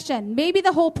question. Maybe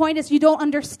the whole point is you don't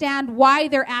understand why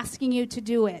they're asking you to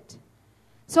do it.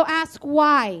 So ask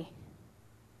why.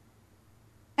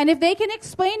 And if they can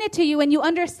explain it to you and you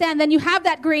understand, then you have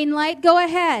that green light, go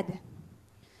ahead.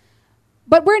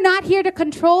 But we're not here to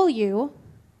control you.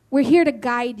 We're here to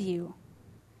guide you.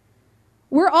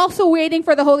 We're also waiting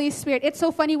for the Holy Spirit. It's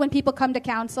so funny when people come to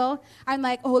counsel. I'm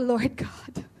like, oh, Lord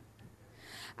God.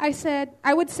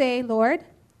 I would say, Lord,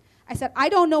 I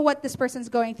don't know what this person's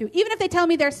going through. Even if they tell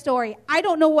me their story, I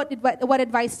don't know what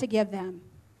advice to give them.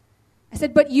 I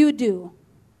said, but you do.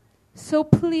 So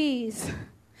please,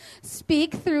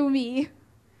 speak through me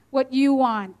what you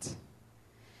want.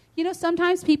 You know,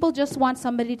 sometimes people just want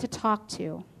somebody to talk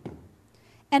to.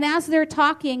 And as they're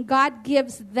talking, God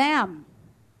gives them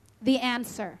the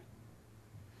answer.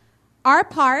 Our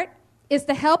part is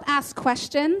to help ask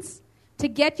questions to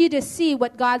get you to see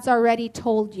what God's already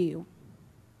told you.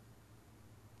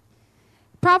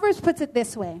 Proverbs puts it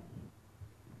this way.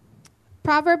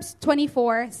 Proverbs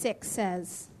 24:6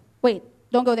 says, wait,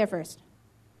 don't go there first.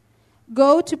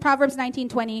 Go to Proverbs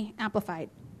 19:20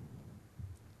 Amplified.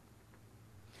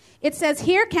 It says,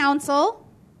 hear counsel,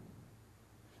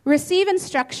 receive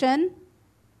instruction,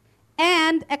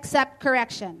 and accept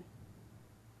correction,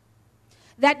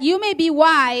 that you may be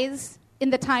wise in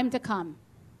the time to come.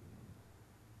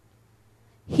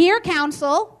 Hear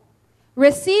counsel,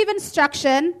 receive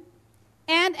instruction,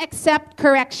 and accept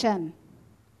correction.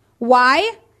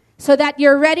 Why? So that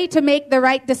you're ready to make the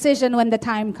right decision when the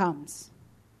time comes.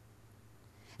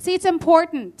 See, it's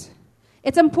important.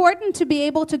 It's important to be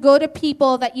able to go to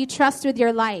people that you trust with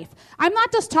your life. I'm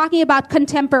not just talking about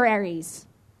contemporaries.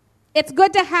 It's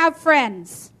good to have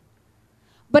friends.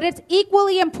 But it's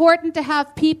equally important to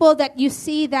have people that you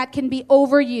see that can be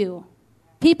over you.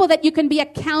 People that you can be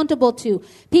accountable to.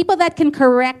 People that can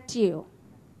correct you.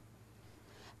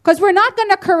 Because we're not going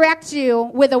to correct you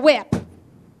with a whip.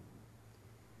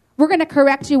 We're going to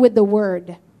correct you with the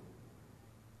word.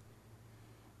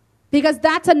 Because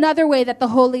that's another way that the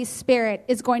Holy Spirit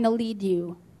is going to lead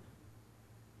you.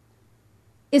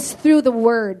 Is through the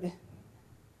word.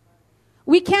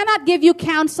 We cannot give you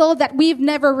counsel that we've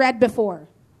never read before.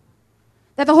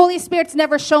 That the Holy Spirit's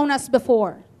never shown us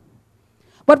before.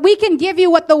 But we can give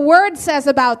you what the word says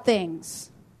about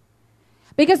things.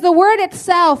 Because the word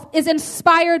itself is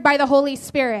inspired by the Holy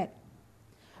Spirit.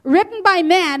 Written by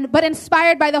men, but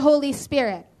inspired by the Holy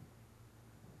Spirit.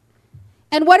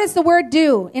 And what does the word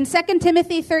do? In 2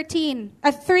 Timothy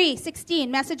 3:16,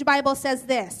 Message Bible says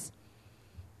this.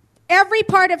 Every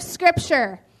part of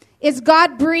Scripture is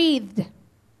God-breathed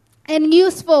and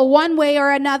useful one way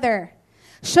or another,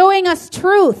 showing us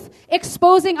truth,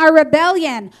 exposing our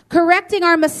rebellion, correcting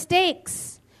our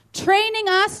mistakes, training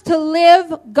us to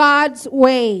live God's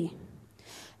way.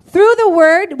 Through the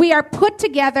word, we are put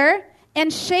together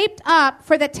and shaped up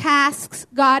for the tasks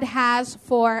God has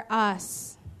for us.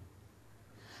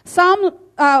 Psalm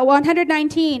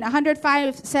 119,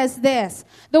 105 says this.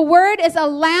 The word is a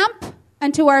lamp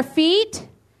unto our feet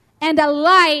and a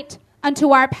light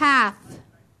unto our path.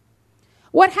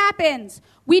 What happens?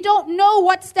 We don't know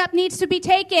what step needs to be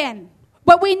taken,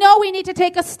 but we know we need to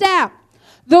take a step.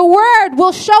 The word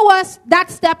will show us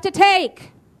that step to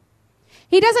take.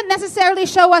 He doesn't necessarily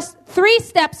show us 3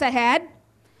 steps ahead.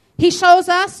 He shows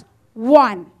us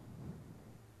 1.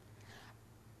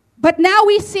 But now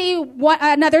we see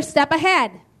another step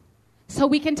ahead. So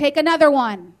we can take another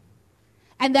one.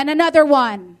 And then another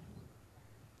one.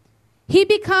 He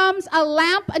becomes a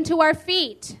lamp unto our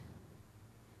feet.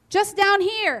 Just down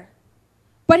here.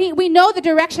 But we know the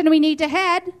direction we need to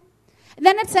head. And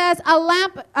then it says a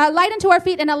light unto our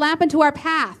feet and a lamp unto our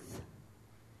path.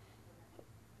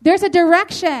 There's a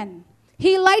direction.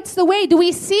 He lights the way. Do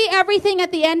we see everything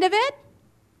at the end of it?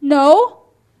 No.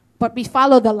 But we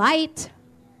follow the light.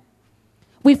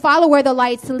 We follow where the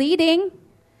light's leading.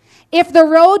 If the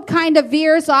road kind of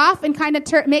veers off and kind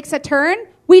of makes a turn,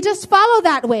 we just follow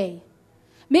that way.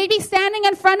 Maybe standing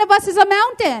in front of us is a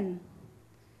mountain.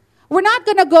 We're not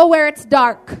going to go where it's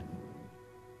dark.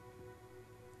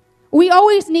 We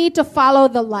always need to follow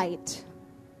the light.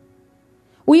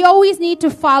 We always need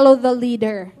to follow the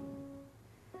leader.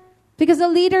 Because the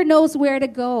leader knows where to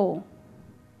go.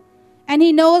 And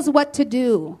he knows what to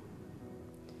do.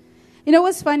 You know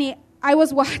what's funny? I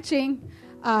was watching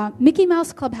Mickey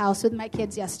Mouse Clubhouse with my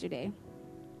kids yesterday.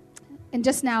 And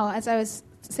just now, as I was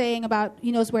saying about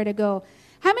he knows where to go,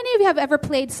 how many of you have ever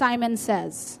played Simon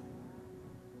Says?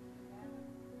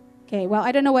 Okay, well,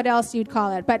 I don't know what else you'd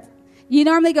call it, but you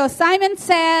normally go, Simon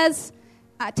says,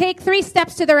 take 3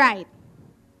 steps to the right.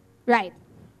 Right.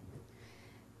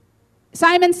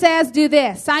 Simon says, do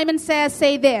this. Simon says,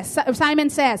 say this. Simon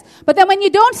says. But then when you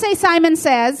don't say Simon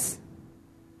says,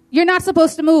 you're not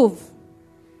supposed to move.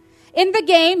 In the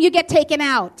game, you get taken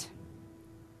out.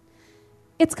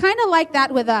 It's kind of like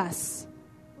that with us.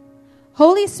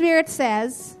 Holy Spirit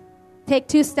says, take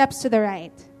 2 steps to the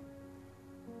right.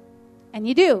 And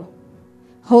you do.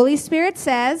 Holy Spirit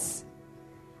says,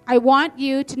 I want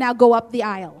you to now go up the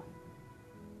aisle.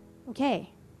 Okay.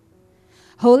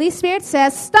 Holy Spirit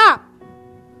says, stop.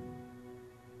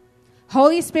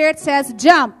 Holy Spirit says,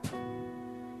 jump.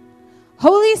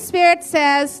 Holy Spirit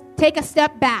says, take a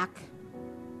step back.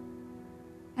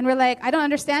 And we're like, I don't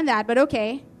understand that, but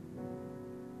okay.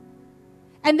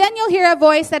 And then you'll hear a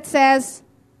voice that says,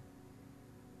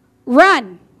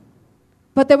 run.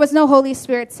 But there was no Holy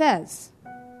Spirit says.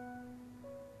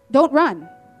 Don't run.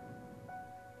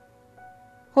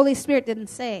 Holy Spirit didn't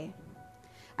say.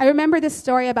 I remember this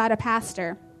story about a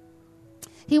pastor.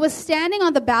 He was standing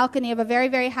on the balcony of a very,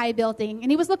 very high building,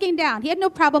 and he was looking down. He had no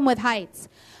problem with heights.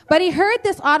 But he heard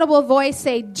this audible voice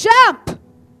say, jump!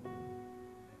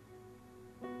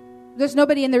 There's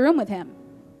nobody in the room with him.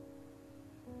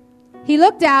 He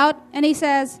looked out, and he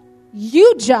says,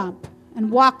 you jump,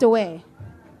 and walked away.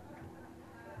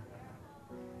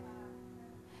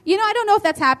 You know, I don't know if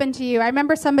that's happened to you. I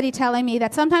remember somebody telling me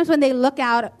that sometimes when they look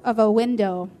out of a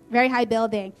window, very high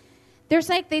building, there's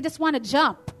like they just want to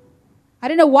jump. I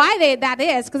don't know why that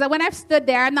is, because when I've stood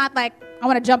there, I'm not like, I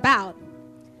want to jump out.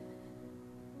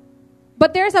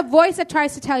 But there's a voice that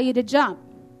tries to tell you to jump.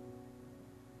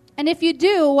 And if you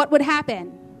do, what would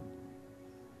happen?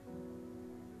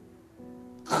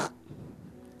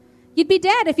 You'd be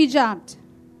dead if you jumped.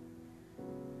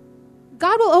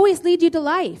 God will always lead you to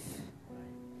life.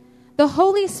 The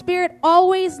Holy Spirit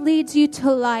always leads you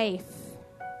to life.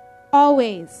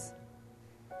 Always.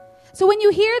 So when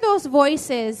you hear those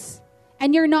voices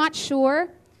and you're not sure,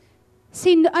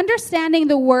 see, understanding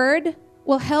the Word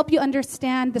will help you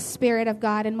understand the Spirit of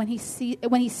God and when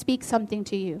He speaks something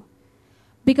to you.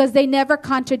 Because they never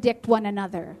contradict one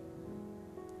another.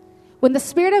 When the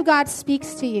Spirit of God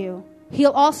speaks to you,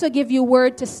 He'll also give you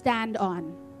word to stand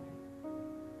on.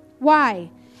 Why?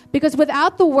 Because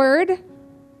without the Word,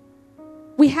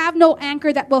 we have no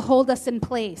anchor that will hold us in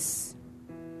place.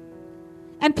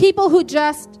 And people who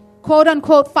just, quote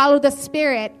unquote, follow the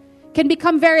Spirit can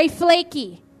become very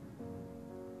flaky.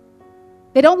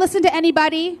 They don't listen to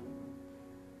anybody.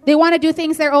 They want to do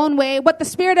things their own way. What the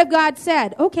Spirit of God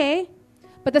said, okay.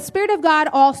 But the Spirit of God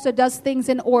also does things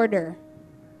in order.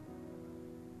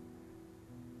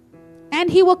 And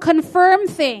He will confirm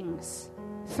things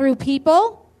through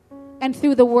people and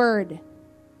through the Word.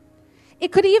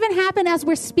 It could even happen as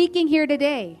we're speaking here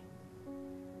today.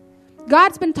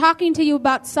 God's been talking to you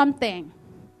about something.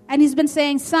 And He's been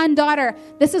saying, son, daughter,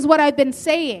 this is what I've been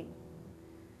saying.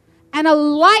 And a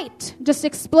light just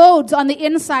explodes on the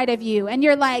inside of you. And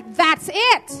you're like, that's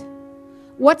it.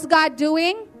 What's God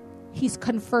doing? He's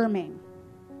confirming.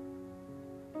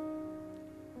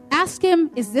 Ask him,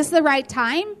 is this the right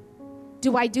time?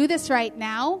 Do I do this right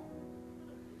now?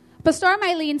 Pastor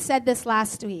Mylene said this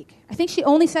last week. I think she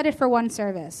only said it for one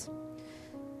service.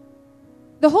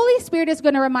 The Holy Spirit is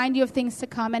going to remind you of things to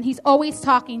come, and he's always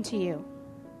talking to you.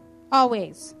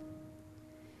 Always.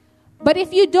 But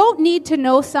if you don't need to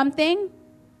know something,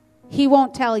 he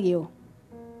won't tell you.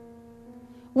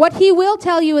 What he will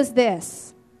tell you is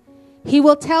this. He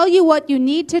will tell you what you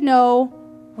need to know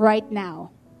right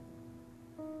now.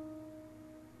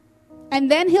 And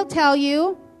then he'll tell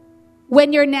you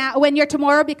when your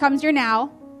tomorrow becomes your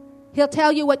now, he'll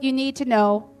tell you what you need to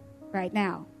know right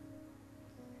now.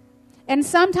 And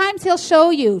sometimes he'll show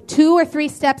you 2 or 3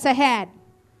 steps ahead.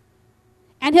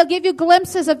 And he'll give you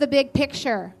glimpses of the big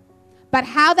picture. But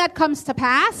how that comes to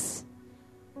pass,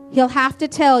 he'll have to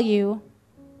tell you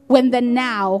when the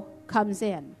now comes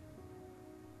in.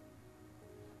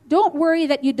 Don't worry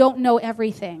that you don't know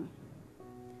everything.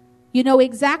 You know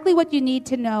exactly what you need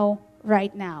to know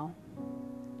right now.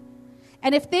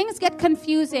 And if things get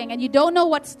confusing and you don't know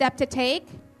what step to take,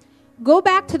 go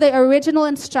back to the original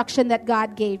instruction that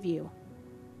God gave you.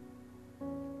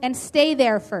 And stay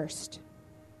there first.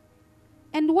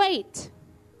 And wait.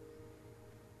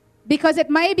 Because it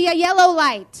might be a yellow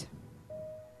light.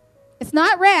 It's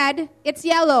not red, it's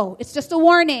yellow. It's just a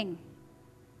warning.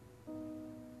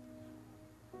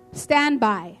 Stand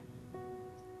by.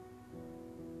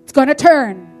 It's going to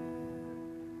turn.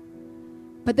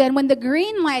 But then when the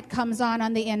green light comes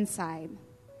on the inside,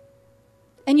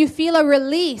 and you feel a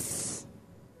release,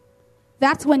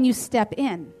 that's when you step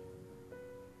in.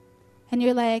 And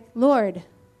you're like, Lord,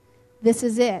 this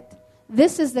is it.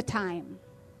 This is the time.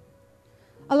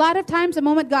 A lot of times, the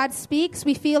moment God speaks,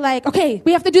 we feel like, okay,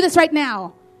 we have to do this right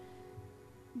now.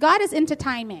 God is into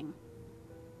timing.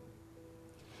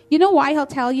 You know why he'll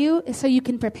tell you? Is so you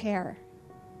can prepare.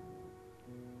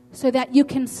 So that you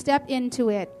can step into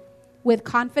it with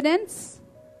confidence.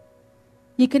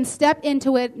 You can step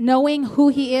into it knowing who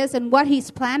he is and what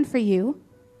he's planned for you.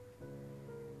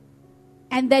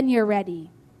 And then you're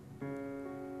ready.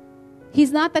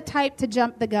 He's not the type to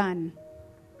jump the gun.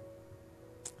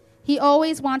 He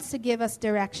always wants to give us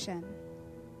direction.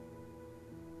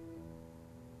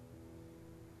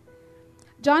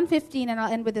 John 15, and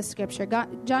I'll end with this scripture.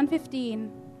 John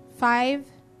 15, 5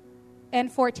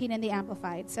 and 14 in the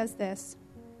Amplified says this.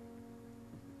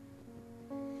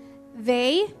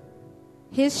 They,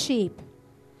 his sheep,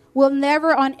 will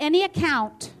never on any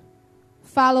account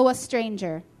follow a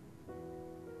stranger.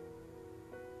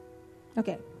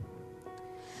 Okay.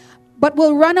 But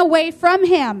will run away from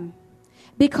him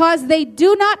because they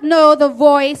do not know the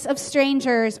voice of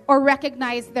strangers or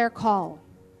recognize their call.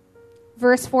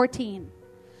 Verse 14.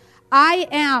 I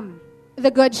am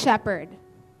the good shepherd,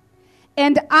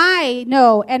 and I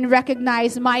know and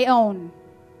recognize my own,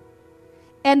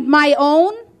 and my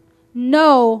own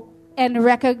know and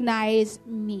recognize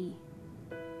me.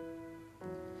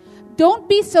 Don't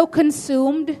be so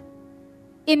consumed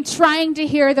in trying to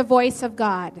hear the voice of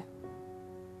God.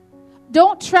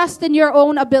 Don't trust in your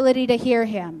own ability to hear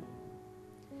him.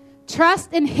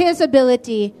 Trust in his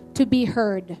ability to be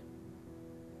heard.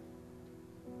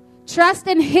 Trust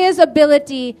in his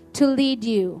ability to lead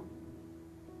you,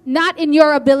 not in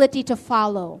your ability to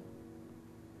follow.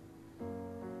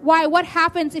 Why? What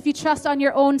happens if you trust in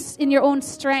your own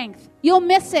strength? You'll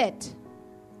miss it.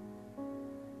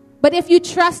 But if you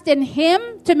trust in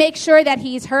him to make sure that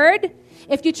he's heard,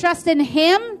 if you trust in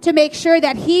him to make sure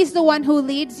that he's the one who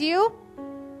leads you,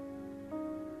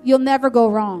 you'll never go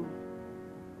wrong.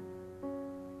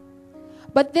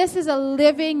 But this is a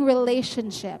living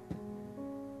relationship.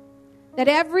 That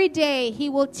every day he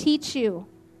will teach you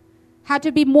how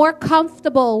to be more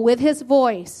comfortable with his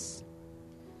voice.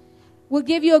 Will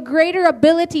give you a greater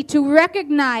ability to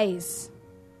recognize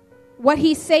what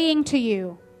he's saying to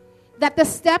you. That the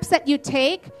steps that you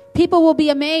take, people will be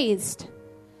amazed.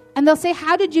 And they'll say,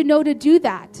 how did you know to do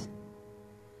that?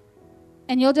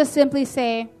 And you'll just simply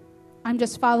say, I'm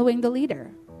just following the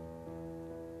leader.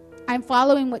 I'm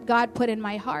following what God put in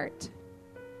my heart.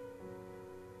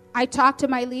 I talked to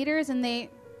my leaders and they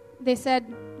said,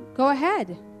 go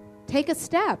ahead, take a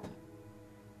step.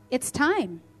 It's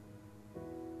time.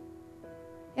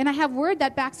 And I have word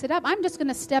that backs it up. I'm just going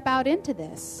to step out into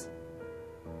this.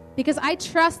 Because I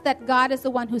trust that God is the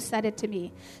one who said it to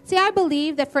me. See, I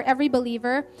believe that for every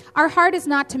believer, our heart is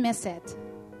not to miss it.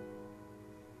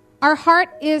 Our heart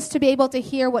is to be able to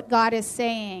hear what God is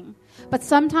saying. But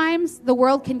sometimes the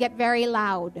world can get very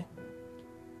loud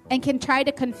and can try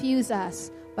to confuse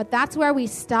us. But that's where we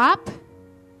stop,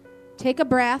 take a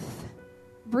breath,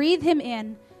 breathe him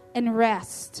in, and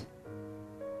rest.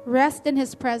 Rest in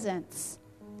his presence.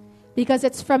 Because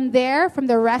it's from there, from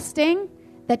the resting,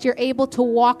 that you're able to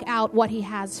walk out what He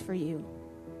has for you.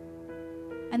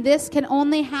 And this can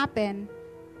only happen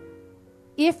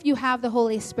if you have the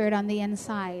Holy Spirit on the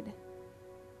inside.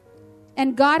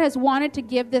 And God has wanted to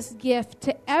give this gift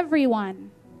to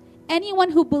everyone.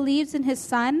 Anyone who believes in His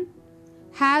Son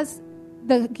has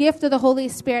the gift of the Holy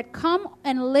Spirit come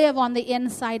and live on the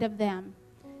inside of them,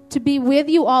 to be with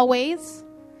you always,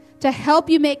 to help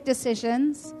you make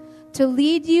decisions, to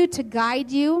lead you, to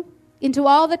guide you into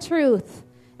all the truth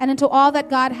and into all that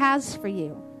God has for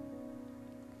you.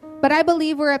 But I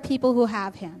believe we're a people who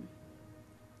have Him.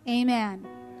 Amen.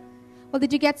 Well,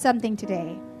 did you get something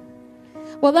today?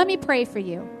 Well, let me pray for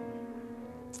you.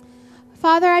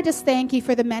 Father, I just thank you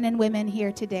for the men and women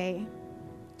here today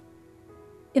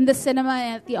in the cinema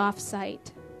and at the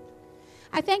offsite.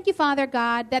 I thank you, Father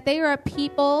God, that they are a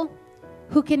people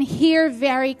who can hear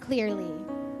very clearly,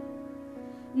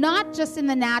 not just in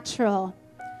the natural,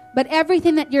 but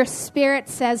everything that your Spirit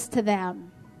says to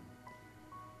them.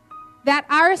 That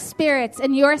our spirits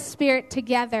and your Spirit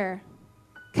together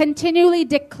continually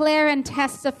declare and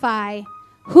testify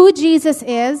who Jesus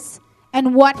is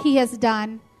and what He has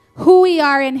done, who we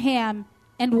are in Him,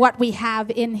 and what we have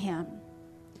in Him.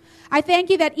 I thank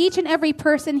you that each and every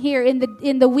person here in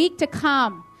the week to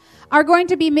come are going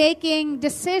to be making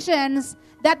decisions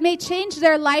that may change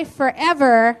their life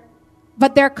forever,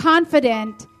 but they're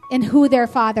confident in who their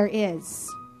Father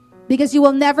is, because you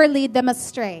will never lead them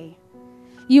astray.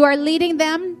 You are leading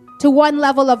them to one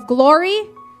level of glory,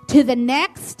 to the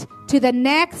next, to the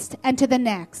next, and to the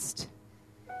next.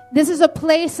 This is a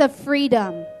place of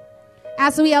freedom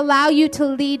as we allow you to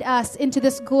lead us into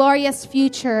this glorious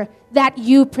future that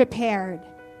you prepared.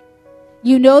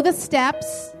 You know the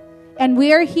steps, and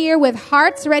we're here with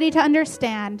hearts ready to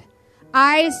understand,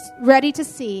 eyes ready to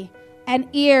see, and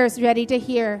ears ready to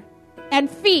hear, and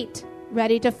feet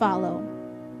ready to follow.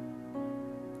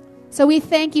 So we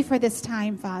thank you for this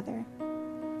time, Father,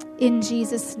 in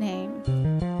Jesus' name.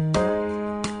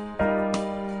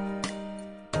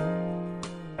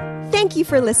 Thank you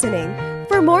for listening.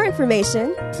 For more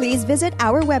information, please visit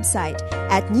our website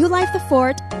at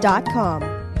newlifethefort.com.